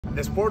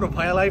The sport of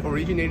Jai-Alai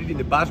originated in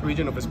the Basque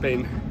region of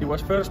Spain. It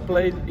was first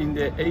played in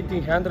the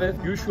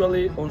 1800s,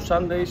 usually on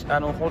Sundays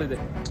and on holiday.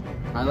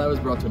 Jai-Alai was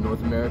brought to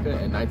North America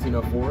in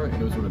 1904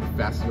 and it was one of the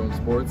fastest growing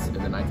sports in the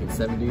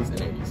 1970s and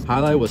 80s.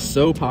 Jai-Alai was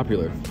so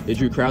popular, it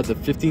drew crowds of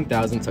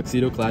 15,000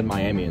 tuxedo-clad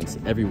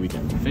Miamians every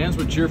weekend. Fans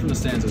would cheer from the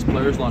stands as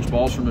players launched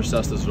balls from their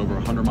cestas at over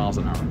 100 miles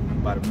an hour.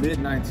 By the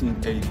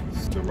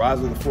mid-1980s, the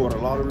rise of the Florida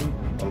lottery,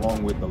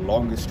 along with the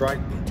longest strike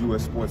in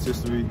U.S. sports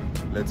history,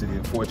 led to the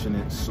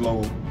unfortunate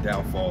slow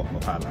downfall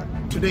of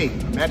Jai-Alai. Today,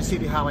 Magic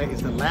City Jai-Alai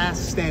is the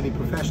last standing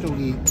professional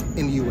league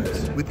in the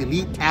U.S. with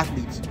elite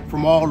athletes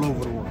from all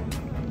over the world.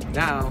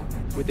 Now,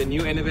 with a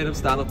new innovative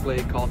style of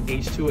play called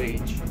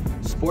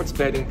H2H, sports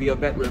betting via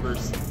Bet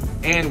Rivers,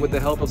 and with the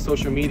help of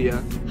social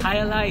media,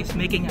 Jai-Alai is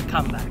making a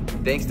comeback.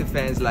 Thanks to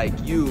fans like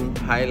you,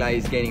 Jai-Alai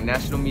is gaining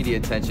national media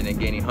attention and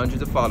gaining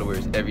hundreds of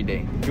followers every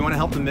day. If you want to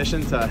help the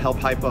mission to help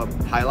hype up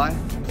Jai-Alai,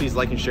 please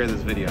like and share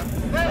this video.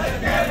 Let's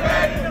get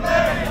ready to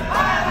play!